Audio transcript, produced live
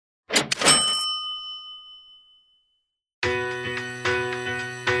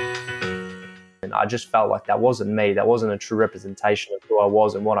And I just felt like that wasn't me. That wasn't a true representation of who I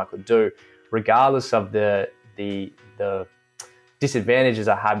was and what I could do, regardless of the disadvantages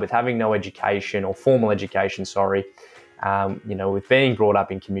I had with having no education or formal education, with being brought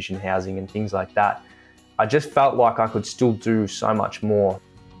up in commission housing and things like that. I just felt like I could still do so much more.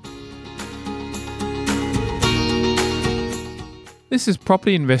 This is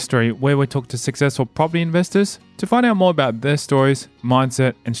Property Investory, where we talk to successful property investors to find out more about their stories,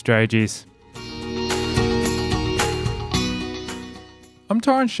 mindset, and strategies. I'm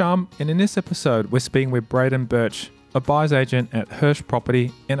Torrin Shum, and in this episode, we're speaking with Braydon Birch, a buyer's agent at Hirch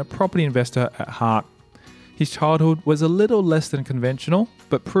Property and a property investor at heart. His childhood was a little less than conventional,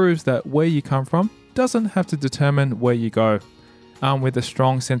 but proves that where you come from doesn't have to determine where you go. Armed with a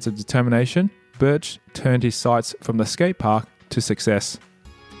strong sense of determination, Birch turned his sights from the skate park to success.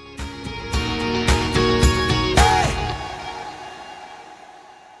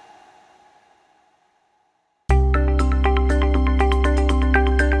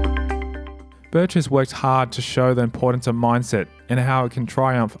 Birch has worked hard to show the importance of mindset and how it can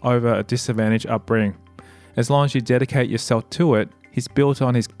triumph over a disadvantaged upbringing. As long as you dedicate yourself to it, he's built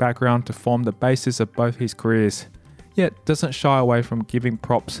on his background to form the basis of both his careers, yet doesn't shy away from giving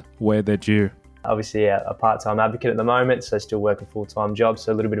props where they're due. Obviously a part-time advocate at the moment, so still work a full-time job,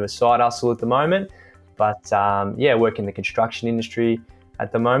 so a little bit of a side hustle at the moment. But work in the construction industry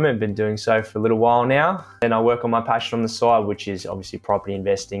at the moment, been doing so for a little while now. And I work on my passion on the side, which is obviously property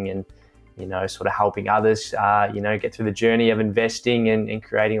investing and, sort of helping others, get through the journey of investing and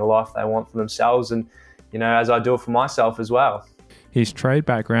creating a life they want for themselves. And, as I do it for myself as well. His trade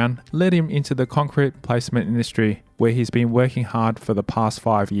background led him into the concrete placement industry, where he's been working hard for the past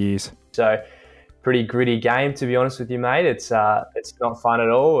 5 years. So, pretty gritty game, to be honest with you, mate. It's not fun at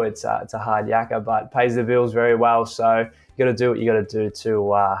all. It's a hard yakka, but pays the bills very well. So you got to do what you got to do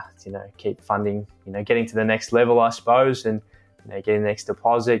to keep funding, getting to the next level, I suppose, and getting the next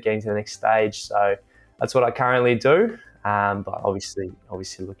deposit, getting to the next stage. So that's what I currently do. But obviously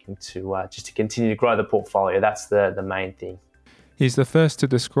looking to just to continue to grow the portfolio. That's the main thing. He's the first to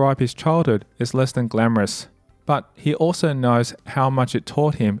describe his childhood as less than glamorous, but he also knows how much it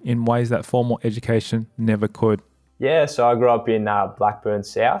taught him in ways that formal education never could. Yeah, so I grew up in Blackburn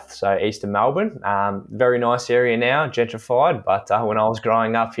South, so east of Melbourne. Very nice area now, gentrified, but when I was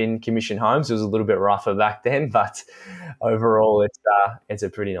growing up in commission homes, it was a little bit rougher back then, but overall it's a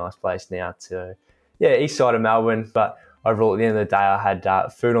pretty nice place now east side of Melbourne. But overall, at the end of the day, I had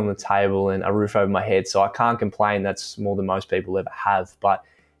food on the table and a roof over my head, so I can't complain. That's more than most people ever have. But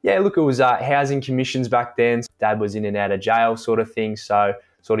yeah, look, it was housing commissions back then. Dad was in and out of jail sort of thing, so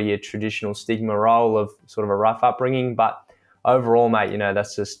sort of your traditional stigma role of sort of a rough upbringing. But overall, mate,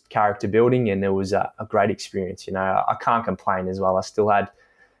 that's just character building, and it was a great experience. I can't complain as well. I still had,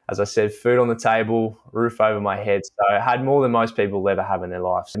 as I said, food on the table, roof over my head. So I had more than most people ever have in their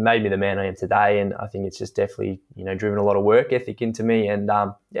lives. It made me the man I am today, and I think it's just definitely, driven a lot of work ethic into me. And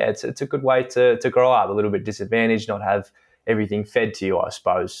it's a good way to grow up, a little bit disadvantaged, not have everything fed to you, I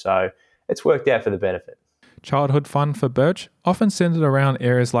suppose. So it's worked out for the benefit. Childhood fun for Birch often centered around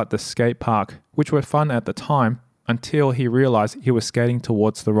areas like the skate park, which were fun at the time until he realized he was skating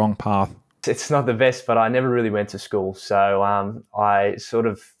towards the wrong path. It's not the best, but I never really went to school. So I sort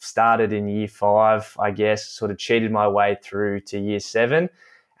of started in year 5, I guess, sort of cheated my way through to year 7,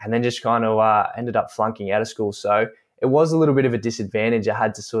 and then just kind of ended up flunking out of school. So it was a little bit of a disadvantage. I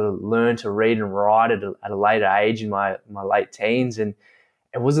had to sort of learn to read and write at a later age in my late teens, and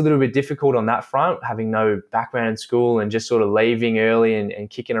it was a little bit difficult on that front, having no background in school and just sort of leaving early and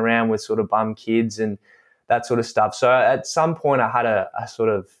kicking around with sort of bum kids and that sort of stuff. So at some point I had a sort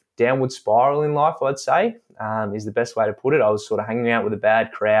of downward spiral in life, I'd say, is the best way to put it. I was sort of hanging out with a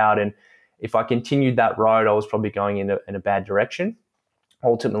bad crowd, and if I continued that road, I was probably going in a bad direction.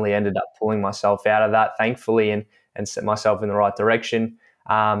 Ultimately ended up pulling myself out of that, thankfully, and set myself in the right direction.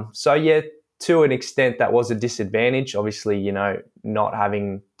 To an extent, that was a disadvantage, obviously, not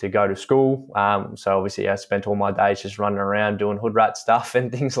having to go to school. So obviously I spent all my days just running around doing hood rat stuff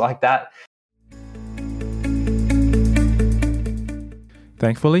and things like that.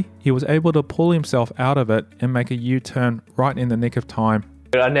 Thankfully, he was able to pull himself out of it and make a U-turn right in the nick of time.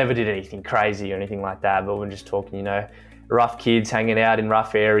 I never did anything crazy or anything like that, but we're just talking, rough kids hanging out in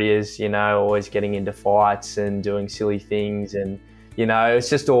rough areas, always getting into fights and doing silly things, and it's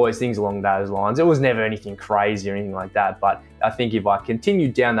just always things along those lines. It was never anything crazy or anything like that, but I think if I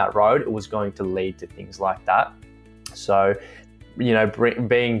continued down that road, it was going to lead to things like that. So,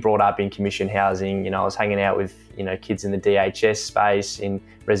 being brought up in commission housing, I was hanging out with, kids in the DHS space, in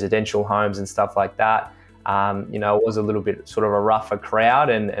residential homes and stuff like that. It was a little bit sort of a rougher crowd,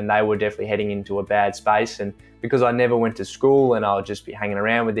 and they were definitely heading into a bad space. And because I never went to school and I would just be hanging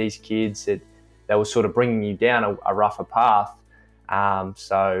around with these kids, they were sort of bringing you down a rougher path.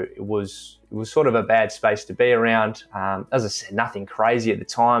 So it was sort of a bad space to be around. As I said, nothing crazy at the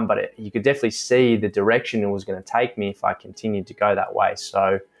time, but you could definitely see the direction it was going to take me if I continued to go that way.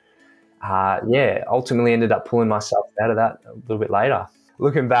 So, ultimately ended up pulling myself out of that a little bit later.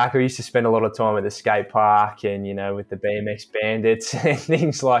 Looking back, I used to spend a lot of time at the skate park and, with the BMX bandits and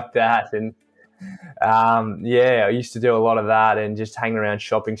things like that. And, I used to do a lot of that and just hang around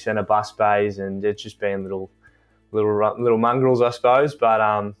shopping centre bus bays and just being little mongrels, I suppose. But,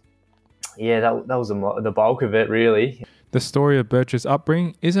 that was the bulk of it, really. The story of Birch's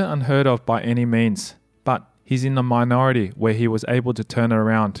upbringing isn't unheard of by any means, but he's in the minority where he was able to turn it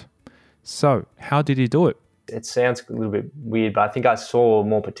around. So, how did he do it? It sounds a little bit weird, but I think I saw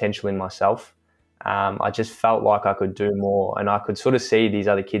more potential in myself. I just felt like I could do more, and I could sort of see these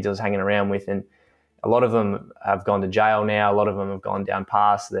other kids I was hanging around with, and a lot of them have gone to jail now. A lot of them have gone down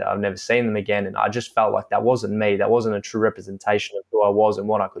past that. I've never seen them again, and I just felt like that wasn't me. That wasn't a true representation of who I was and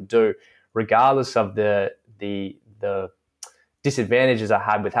what I could do, regardless of the disadvantages I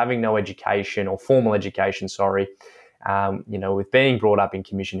had with having no education or formal education. With being brought up in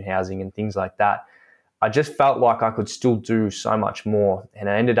commission housing and things like that. I just felt like I could still do so much more. And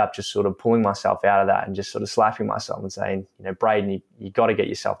I ended up just sort of pulling myself out of that and just sort of slapping myself and saying, Braydon, you got to get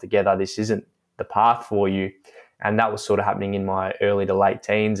yourself together. This isn't the path for you. And that was sort of happening in my early to late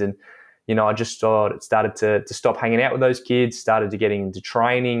teens. And, I just started to stop hanging out with those kids, started to getting into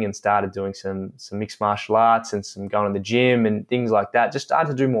training and started doing some mixed martial arts and some going to the gym and things like that. Just started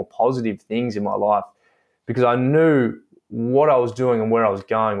to do more positive things in my life because I knew what I was doing and where I was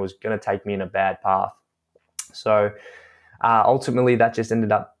going was going to take me in a bad path. So ultimately, that just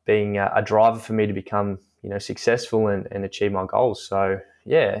ended up being a driver for me to become, successful and achieve my goals. So,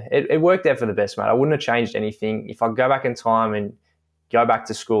 it worked out for the best, mate. I wouldn't have changed anything. If I could go back in time and go back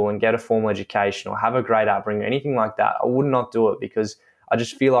to school and get a formal education or have a great upbringing or anything like that, I would not do it because I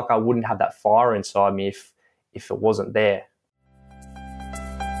just feel like I wouldn't have that fire inside me if it wasn't there.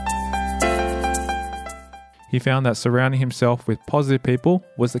 He found that surrounding himself with positive people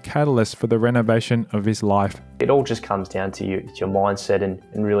was the catalyst for the renovation of his life. It all just comes down to your mindset and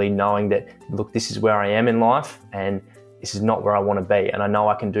really knowing that, look, this is where I am in life and this is not where I want to be. And I know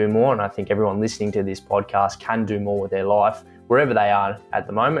I can do more. And I think everyone listening to this podcast can do more with their life, wherever they are at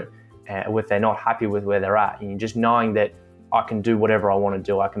the moment, if they're not happy with where they're at. And just knowing that I can do whatever I want to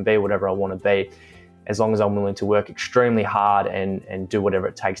do, I can be whatever I want to be, as long as I'm willing to work extremely hard and do whatever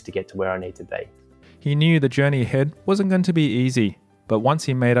it takes to get to where I need to be. He knew the journey ahead wasn't going to be easy, but once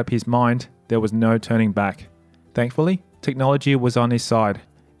he made up his mind, there was no turning back. Thankfully, technology was on his side,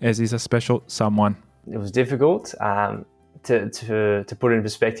 as is a special someone. It was difficult. To put it in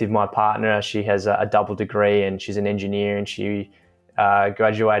perspective, my partner, she has a double degree and she's an engineer, and she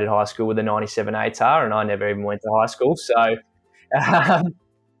graduated high school with a 97 ATAR, and I never even went to high school. So, but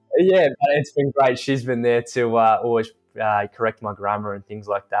it's been great. She's been there to always correct my grammar and things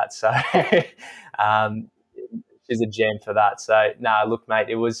like that. So she's a gem for that. So look, mate,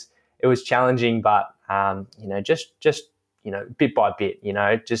 it was challenging, but just bit by bit,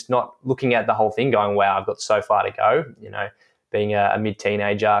 just not looking at the whole thing going, wow, I've got so far to go. Being a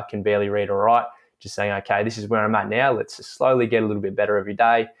mid-teenager, can barely read or write, just saying, okay, this is where I'm at now. Let's just slowly get a little bit better every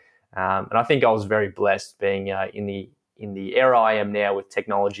day. And I think I was very blessed being in the era I am now with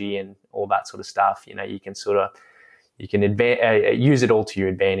technology and all that sort of stuff. You can use it all to your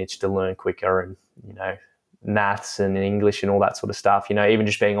advantage to learn quicker and, maths and English and all that sort of stuff. Even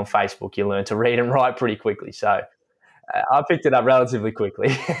just being on Facebook, you learn to read and write pretty quickly. So I picked it up relatively quickly.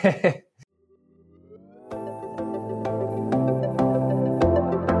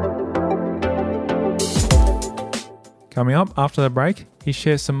 Coming up after the break, he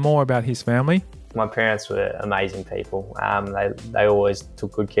shares some more about his family. My parents were amazing people. They always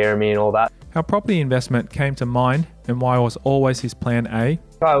took good care of me and all that. How property investment came to mind and why it was always his plan A.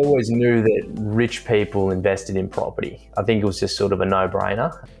 I always knew that rich people invested in property. I think it was just sort of a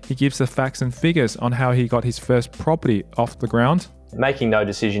no-brainer. He gives the facts and figures on how he got his first property off the ground. Making no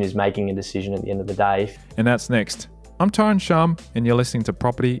decision is making a decision at the end of the day. And that's next. I'm Tyron Shum and you're listening to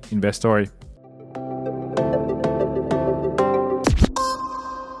Property Investory.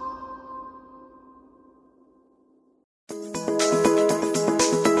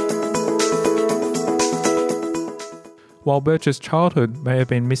 While Birch's childhood may have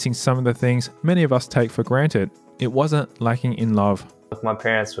been missing some of the things many of us take for granted, it wasn't lacking in love. My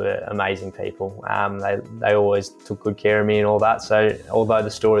parents were amazing people. They always took good care of me and all that. So although the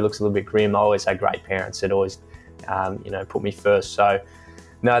story looks a little bit grim, I always had great parents that always, put me first. So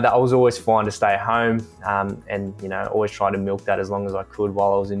no, that I was always fine to stay at home, and always try to milk that as long as I could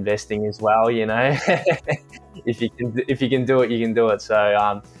while I was investing as well. If you can do it, you can do it.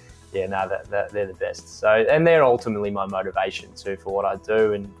 So they're the best. So, and they're ultimately my motivation too for what I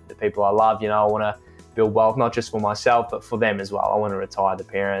do and the people I love. I want to build wealth, not just for myself, but for them as well. I want to retire the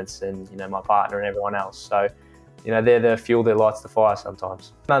parents and, my partner and everyone else. So, they're the fuel that lights the fire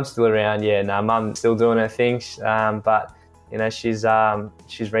sometimes. Mum's still around, Mum's still doing her things, but, she's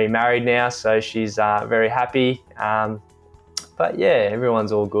remarried now, so she's very happy. But yeah,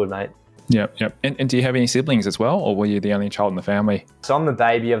 everyone's all good, mate. Yep. And do you have any siblings as well, or were you the only child in the family? So I'm the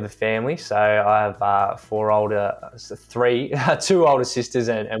baby of the family. So I have two older sisters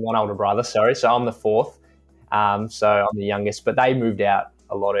and one older brother. Sorry, so I'm the fourth. So I'm the youngest, but they moved out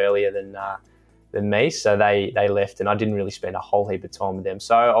a lot earlier than me. So they left, and I didn't really spend a whole heap of time with them.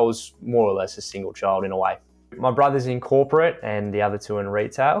 So I was more or less a single child in a way. My brother's in corporate, and the other two in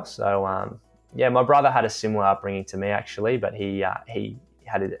retail. So my brother had a similar upbringing to me actually, but he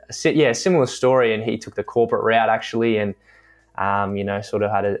had a similar story, and he took the corporate route actually, and sort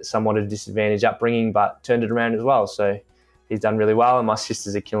of had a somewhat a disadvantaged upbringing, but turned it around as well. So he's done really well, and my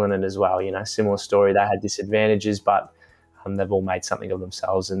sisters are killing it as well. Similar story. They had disadvantages, but they've all made something of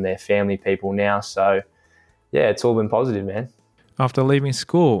themselves, and they're family people now. So yeah, it's all been positive, man. After leaving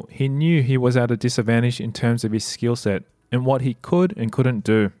school, he knew he was at a disadvantage in terms of his skill set and what he could and couldn't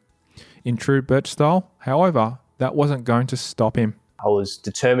do. In true Birch style, however, that wasn't going to stop him. I was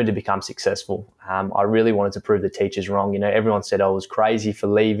determined to become successful. I really wanted to prove the teachers wrong. Everyone said I was crazy for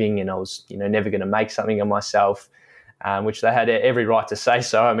leaving, and I was, never going to make something of myself, which they had every right to say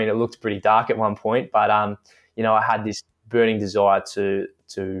so. I mean, it looked pretty dark at one point, but I had this burning desire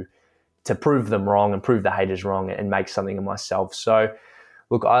to prove them wrong and prove the haters wrong and make something of myself. So,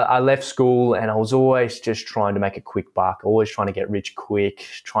 look, I left school, and I was always just trying to make a quick buck, always trying to get rich quick,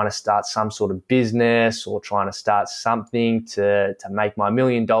 trying to start some sort of business or trying to start something to make my $1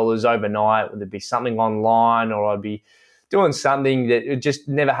 million overnight. Whether it be something online, or I'd be doing something that just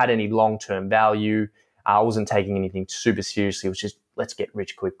never had any long-term value. I wasn't taking anything super seriously. It was just, let's get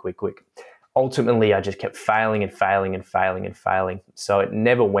rich quick. Ultimately, I just kept failing and failing and failing and failing. So it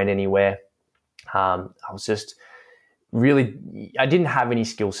never went anywhere. I was just I didn't have any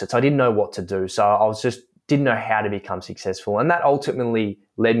skill sets. I didn't know what to do. So I didn't know how to become successful. And that ultimately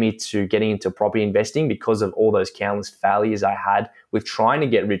led me to getting into property investing because of all those countless failures I had with trying to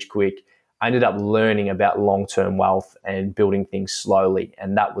get rich quick. I ended up learning about long-term wealth and building things slowly.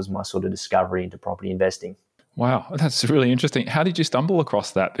 And that was my sort of discovery into property investing. Wow, that's really interesting. How did you stumble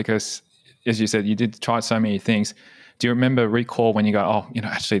across that? Because as you said, you did try so many things. Do you recall when you go,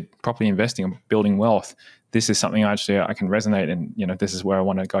 actually property investing and building wealth, this is something I can resonate and, this is where I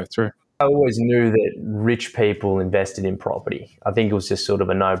want to go through? I always knew that rich people invested in property. I think it was just sort of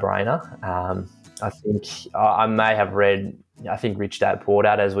a no-brainer. I think I may have read, Rich Dad Poor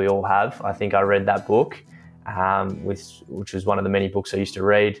Dad, as we all have. I think I read that book, which was one of the many books I used to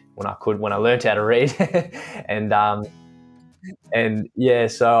read when I learned how to read.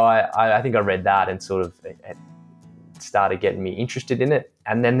 So I think I read that and sort of it started getting me interested in it.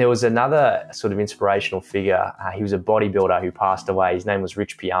 And then there was another sort of inspirational figure. He was a bodybuilder who passed away. His name was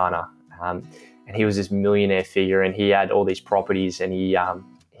Rich Piana. And he was this millionaire figure, and he had all these properties, and he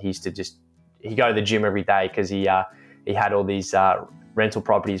used to he'd go to the gym every day because he had all these rental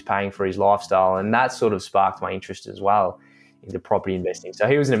properties paying for his lifestyle. And that sort of sparked my interest as well into property investing. So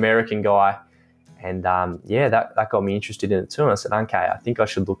he was an American guy. And that got me interested in it too. And I said, okay, I think I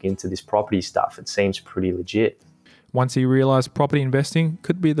should look into this property stuff. It seems pretty legit. Once he realized property investing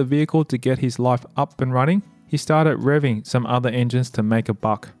could be the vehicle to get his life up and running, he started revving some other engines to make a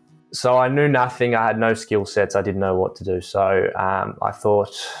buck. So I knew nothing. I had no skill sets. I didn't know what to do. So I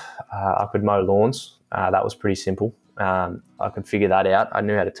thought I could mow lawns. That was pretty simple. I could figure that out. I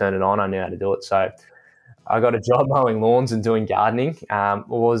knew how to turn it on. I knew how to do it. So I got a job mowing lawns and doing gardening. It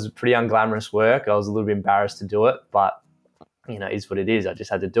was pretty unglamorous work. I was a little bit embarrassed to do it, but it is what it is. I just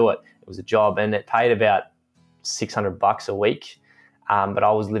had to do it. It was a job, and it paid about $600 a week. But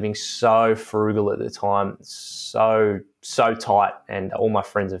I was living so frugal at the time, so tight, and all my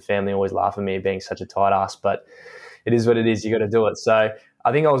friends and family always laugh at me being such a tight ass, but it is what it is. You got to do it. So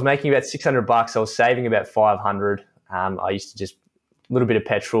I think I was making about $600. I was saving about $500. I used to just a little bit of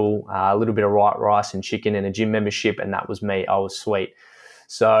petrol, a little bit of white rice and chicken and a gym membership, and that was me. I was sweet.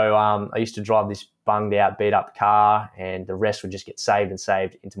 So I used to drive this bunged out, beat up car, and the rest would just get saved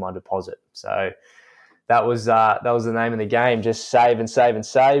into my deposit. So that was the name of the game. Just save and save and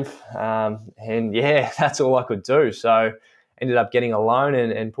save. And yeah, that's all I could do. So ended up getting a loan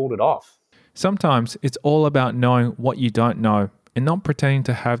and pulled it off. Sometimes it's all about knowing what you don't know and not pretending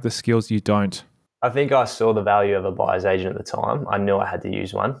to have the skills you don't. I think I saw the value of a buyer's agent at the time. I knew I had to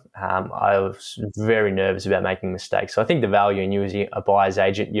use one. I was very nervous about making mistakes. So I think the value in using a buyer's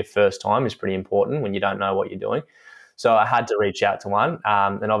agent your first time is pretty important when you don't know what you're doing. So I had to reach out to one.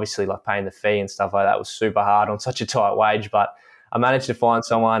 And obviously like paying the fee and stuff like that was super hard on such a tight wage. But I managed to find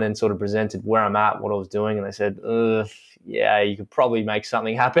someone and sort of presented where I'm at, what I was doing. And they said, yeah, you could probably make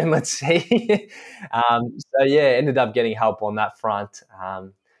something happen. Let's see. So yeah, ended up getting help on that front.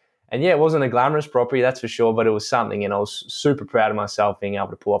 And yeah, it wasn't a glamorous property, that's for sure, but it was something, and I was super proud of myself being able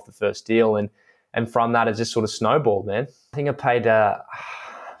to pull off the first deal. And from that, it just sort of snowballed, man. I think I paid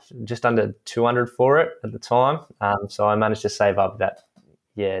just under 200 for it at the time. So I managed to save up that,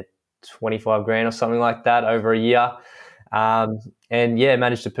 25 grand or something like that over a year. And yeah,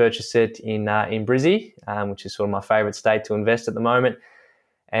 managed to purchase it in Brizzy, which is sort of my favorite state to invest at the moment,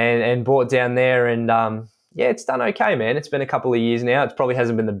 and bought down there. And yeah, it's done okay, man. It's been a couple of years now. It probably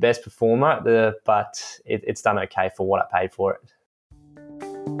hasn't been the best performer, but it's done okay for what I paid for it.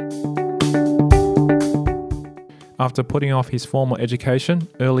 After putting off his formal education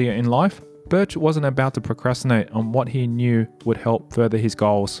earlier in life, Birch wasn't about to procrastinate on what he knew would help further his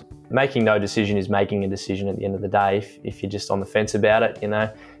goals. Making no decision is making a decision at the end of the day. If you're just on the fence about it,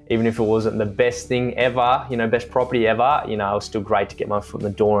 even if it wasn't the best thing ever, best property ever, it was still great to get my foot in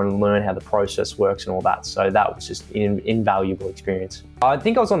the door and learn how the process works and all that. So that was just an invaluable experience. I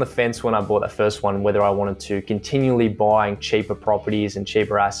think I was on the fence when I bought that first one, whether I wanted to continually buying cheaper properties and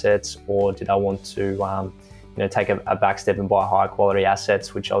cheaper assets, or did I want to take a back step and buy high quality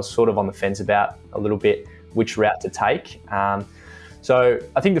assets, which I was sort of on the fence about a little bit, which route to take. So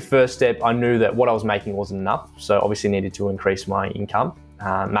I think the first step, I knew that what I was making wasn't enough. So obviously needed to increase my income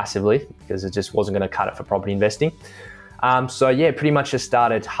massively, because it just wasn't going to cut it for property investing. So yeah, pretty much just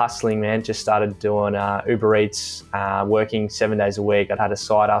started hustling, man. Just started doing Uber Eats, working 7 days a week. I'd had a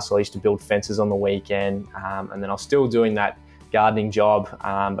side hustle. I used to build fences on the weekend. And then I was still doing that gardening job,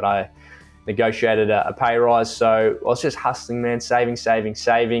 but I negotiated a pay rise. So I was just hustling, man, saving,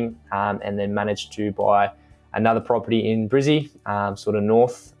 and then managed to buy another property in Brizzy, sort of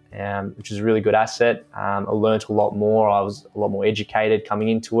north, which is a really good asset. I learned a lot more. I was a lot more educated coming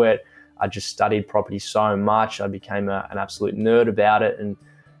into it. I just studied property so much. I became an absolute nerd about it, and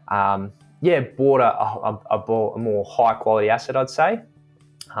bought a more high quality asset, I'd say.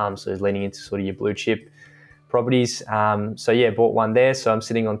 So it's leaning into sort of your blue chip properties. Bought one there. So I'm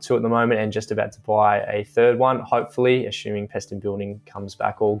sitting on two at the moment and just about to buy a third one, hopefully, assuming pest and building comes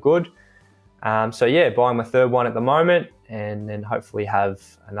back all good. Buying my third one at the moment, and then hopefully have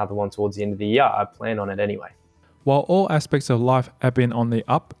another one towards the end of the year. I plan on it anyway. While all aspects of life have been on the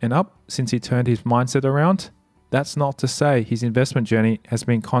up and up since he turned his mindset around, that's not to say his investment journey has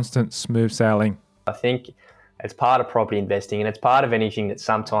been constant smooth sailing. I think it's part of property investing, and it's part of anything that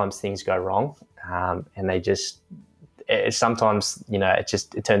sometimes things go wrong, and they just sometimes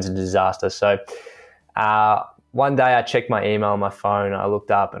it turns into disaster. So one day I checked my email on my phone. I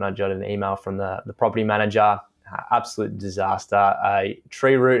looked up and I jotted an email from the property manager. Absolute disaster. A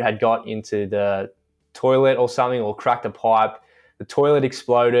tree root had got into the toilet or something, or cracked a pipe. The toilet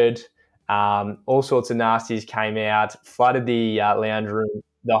exploded. All sorts of nasties came out, flooded the lounge room.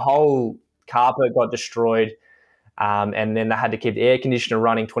 The whole carpet got destroyed. And then they had to keep the air conditioner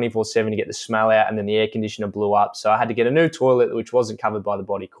running 24/7 to get the smell out, and then the air conditioner blew up. So I had to get a new toilet, which wasn't covered by the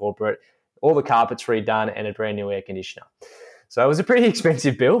body corporate, all the carpets redone, and a brand new air conditioner. So it was a pretty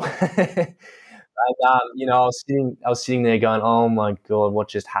expensive bill. I was sitting there going, oh my God, what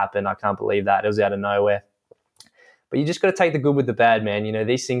just happened? I can't believe that. It was out of nowhere. But you just got to take the good with the bad, man.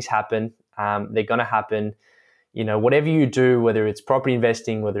 These things happen. They're going to happen. Whatever you do, whether it's property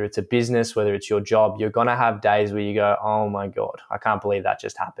investing, whether it's a business, whether it's your job, you're going to have days where you go, oh my God, I can't believe that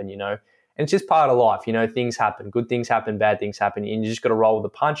just happened, And it's just part of life. Things happen, good things happen, bad things happen, and you just got to roll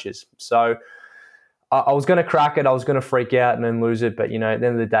with the punches. So I was going to crack it. I was going to freak out and then lose it. But, at the end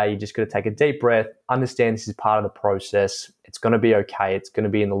of the day, you just got to take a deep breath, understand this is part of the process. It's going to be okay. It's going to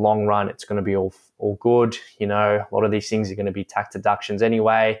be in the long run. It's going to be all good. A lot of these things are going to be tax deductions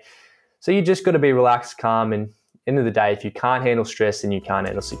anyway. So you just got to be relaxed, calm, and end of the day, if you can't handle stress, then you can't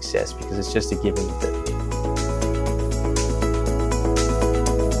handle success, because it's just a given.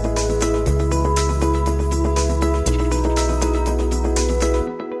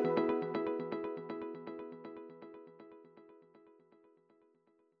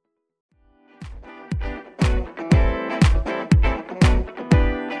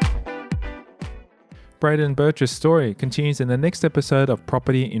 Braydon Birch's story continues in the next episode of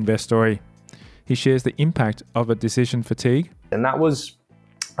Property Investory. He shares the impact of a decision fatigue. And that was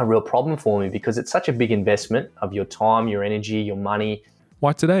a real problem for me because it's such a big investment of your time, your energy, your money.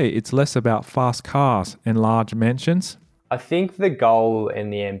 Why today it's less about fast cars and large mansions. I think the goal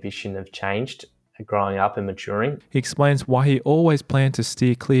and the ambition have changed growing up and maturing. He explains why he always planned to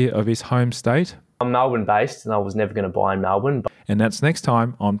steer clear of his home state. I'm Melbourne based and I was never going to buy in Melbourne. And that's next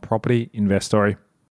time on Property Investory.